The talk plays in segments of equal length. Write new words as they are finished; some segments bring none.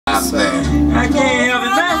gas there. I can't help it,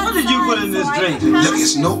 man. What did you put in this drink? Look,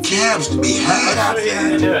 it's no cabs to be had out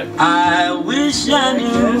there. I wish I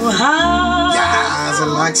knew how. Your eyes are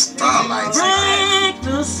like starlights. Break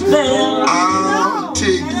the spell. I'll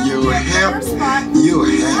take your help. Your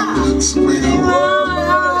help looks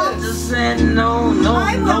well. Just said no, no,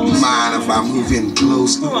 no. Mind if I move in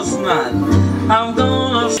close? Of course not. I'm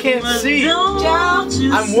gonna. Can't see. Don't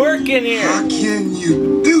you I'm working here. How can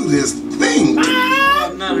you do this thing to me?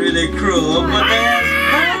 I'm not really cruel, but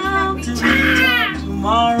there's bound to be time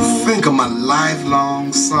tomorrow. Think of my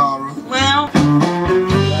lifelong sorrow. Well.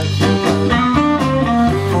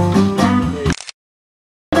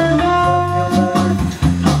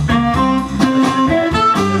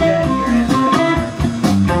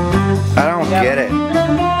 I don't get it.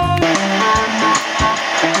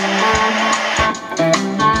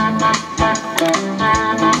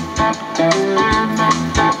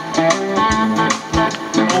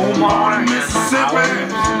 Morning, Mississippi,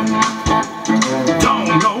 don't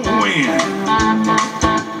know when.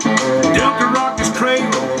 Delta rock is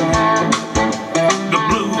cradle, the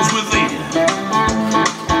blues within.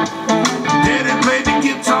 Daddy played the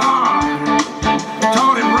guitar,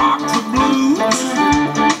 taught him rock the blues.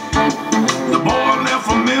 The boy left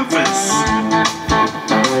for Memphis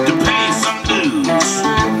to pay some dues.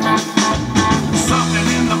 Something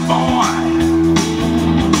in the boy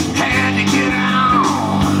had to get out.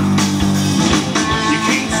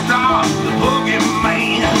 Stop the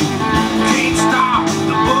boogeyman. Can't stop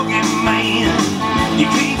the boogeyman. You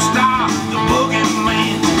can't stop the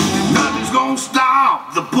boogeyman. Nothing's gonna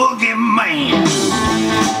stop the boogeyman.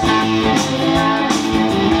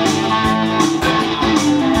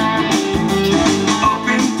 Up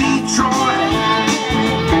in Detroit,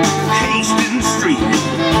 Hastings Street,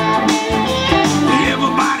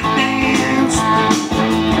 everybody danced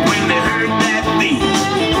when they heard that beat.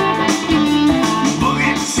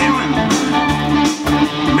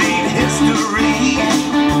 Made history,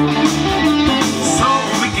 so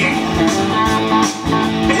began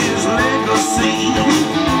his legacy.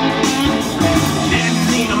 Didn't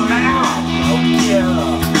need a map,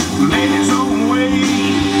 made his own way.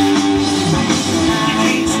 You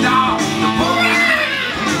can't stop the boogeyman.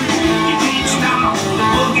 You can't stop the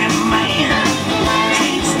boogeyman.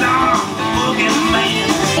 Can't stop the boogeyman.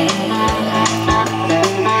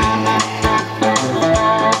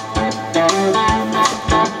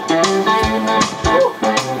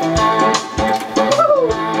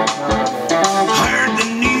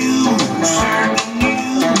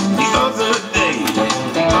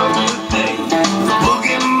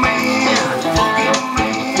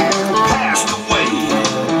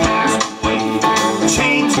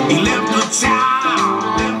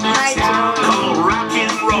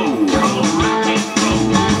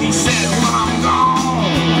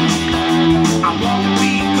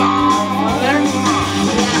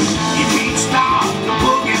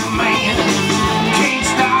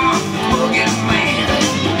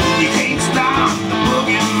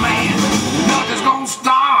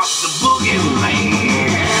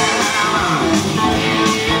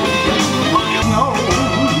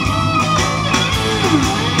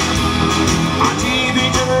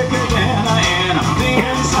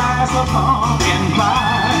 Pumpkin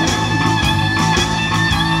pie,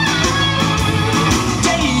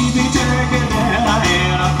 baby turkey dinner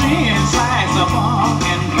and a thin slice of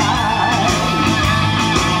pumpkin pie.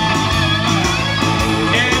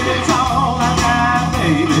 And it's all I got,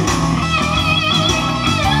 baby.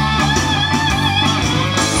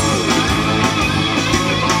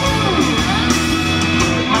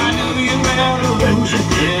 I knew you better lose it.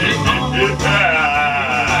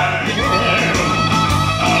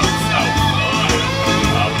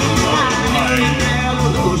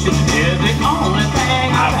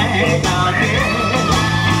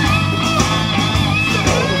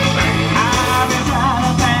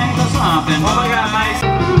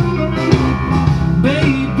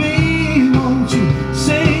 Baby, won't you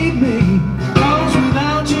save me? 'Cause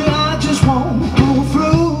without you I just won't go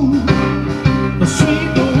through. Sweet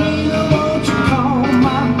Marina, won't you call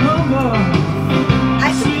my number? I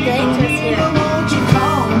should be dangerous here. Won't you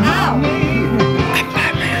call my name?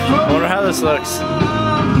 I wonder how this looks.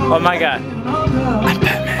 Oh my god. I'm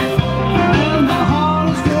Batman.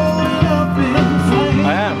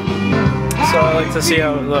 I am. So I like to see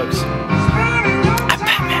how it looks. I'm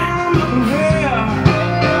Batman.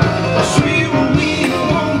 Sweet Marina,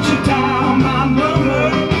 won't you dial my number?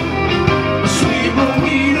 Sweet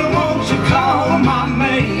Marina, won't you call my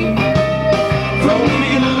name? Throw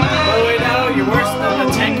me a line. Oh wait, no, you're worse than the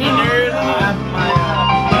techie nerd.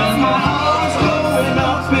 My heart's blowing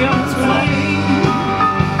up in flame.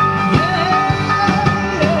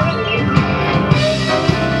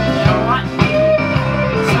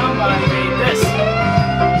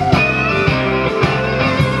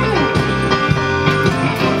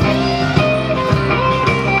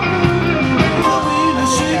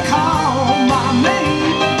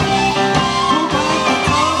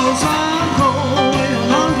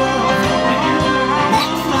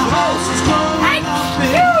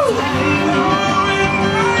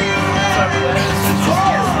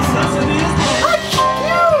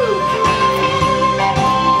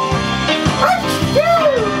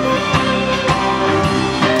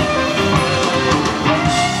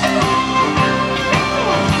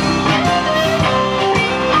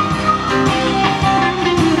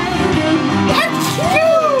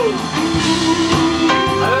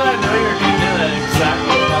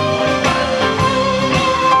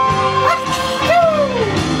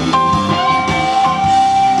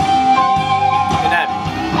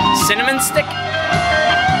 Cinnamon stick?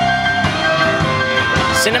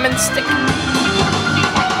 Cinnamon stick?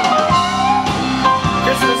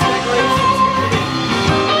 Christmas decorations.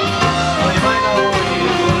 Well, you might know what you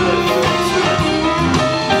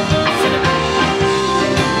cinnamon.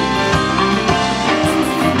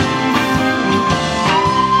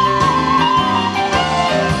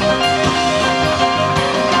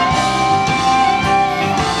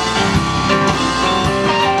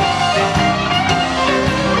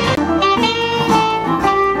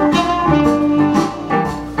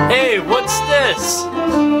 Hey, what's this?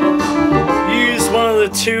 Use one of the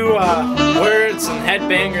two words in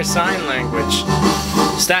Headbanger Sign Language.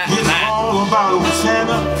 Stat that.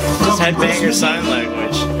 This Headbanger Sign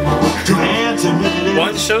Language.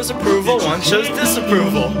 One shows approval, one shows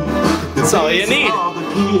disapproval. That's all you need.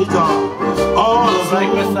 It's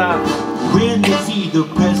like with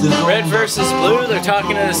red versus blue, they're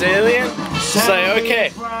talking to this alien. It's like,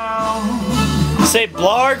 okay, say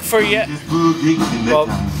blarg for yet. Well,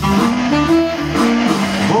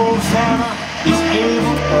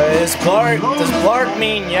 does blarg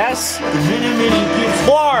mean yes?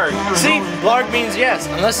 Blarg! See, blarg means yes.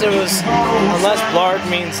 Unless blarg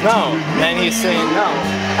means no. Then he's saying no.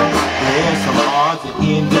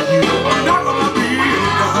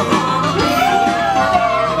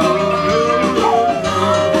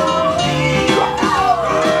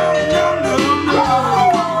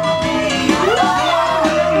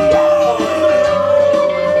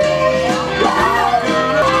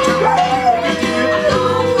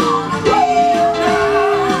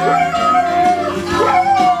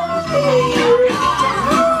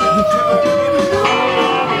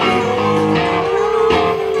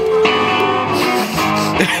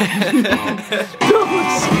 Don't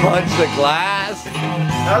smudge the glass.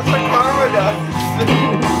 That's what karma does.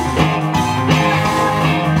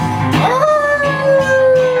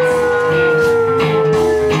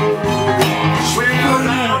 We're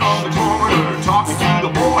down on the corner talking to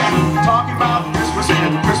the boy, talking about Christmas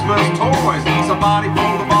and Christmas toys. Somebody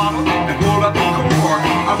pulled the bottle and pulled up the cord.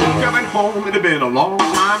 I woke up at home, it had been a long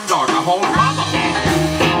time dark. I hauled mama,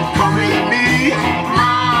 come here to me,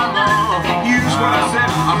 mama. Use what I said,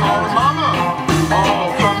 I hauled mama.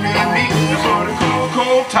 Oh, come here to me, there's got a cool,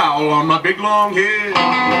 cold towel on my big long head.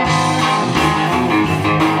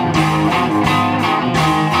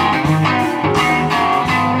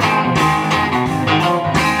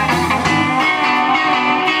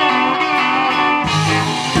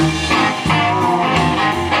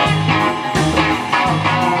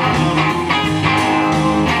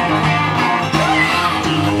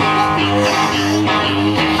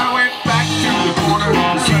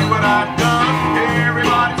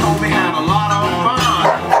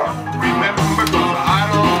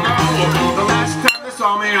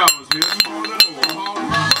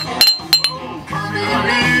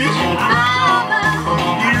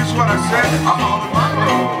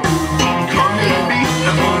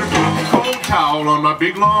 On my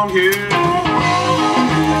big long head.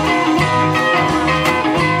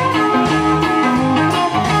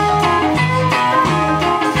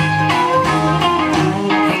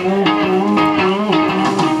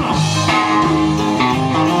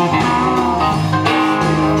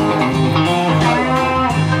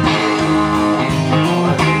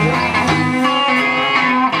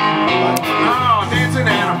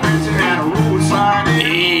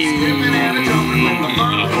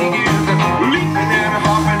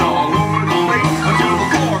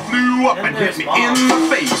 And hit me in the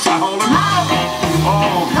face. I hold him up.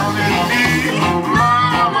 Oh, come in me,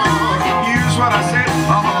 mama. Use what I said. I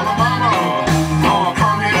hold him mama. Oh,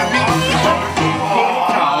 come in me. Cold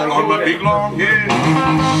towel on my big long head.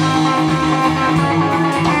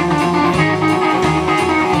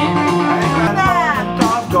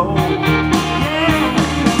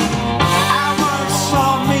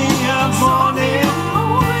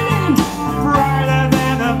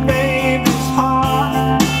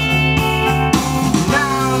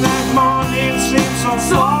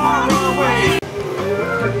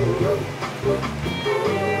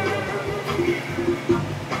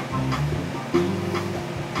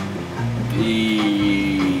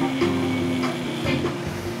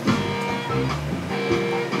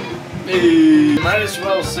 Might as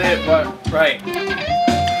well say it, but right.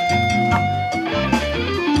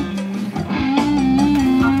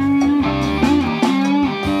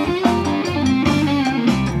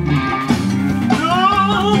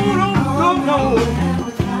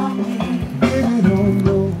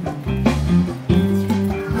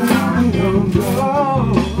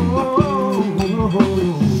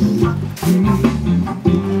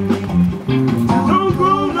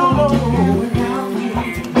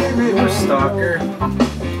 Stalker.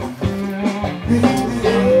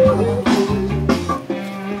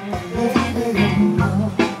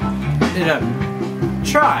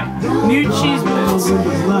 Try new cheese bits.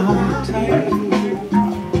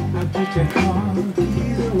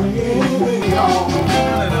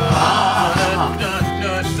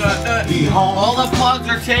 All the plugs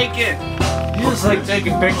are taken. He just like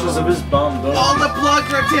taking pictures of his bum, though. All the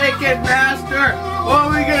plugs are taken, Master. What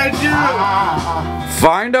are we gonna do?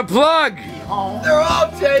 Find a plug. They're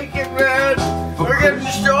all taken, man. We're getting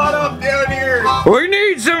shot up down here. We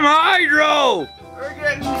need some hydro. We're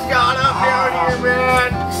getting shot up down here,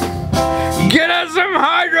 man. Get us some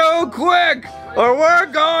hydro quick, or we're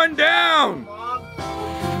going down.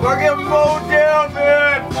 We're getting mowed down,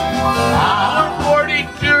 man. We're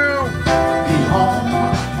 42.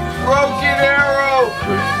 Broken Arrow.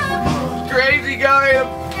 Crazy guy in a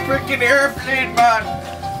freaking airplane, man.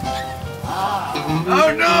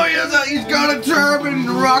 Oh no, he's got a turbine and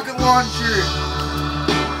a rocket launcher.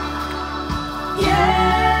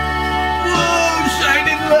 Whoa,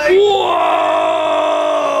 shining light. Whoa!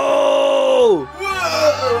 Whoa.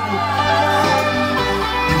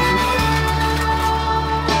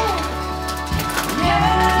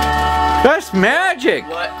 That's magic.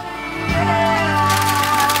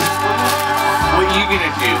 What you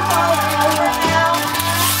gonna do?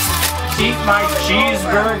 Eat my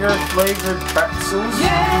cheeseburger flavored pretzels.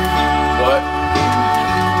 What?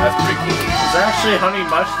 That's pretty cool. It's actually honey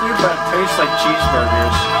mustard, but it tastes like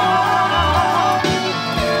cheeseburgers.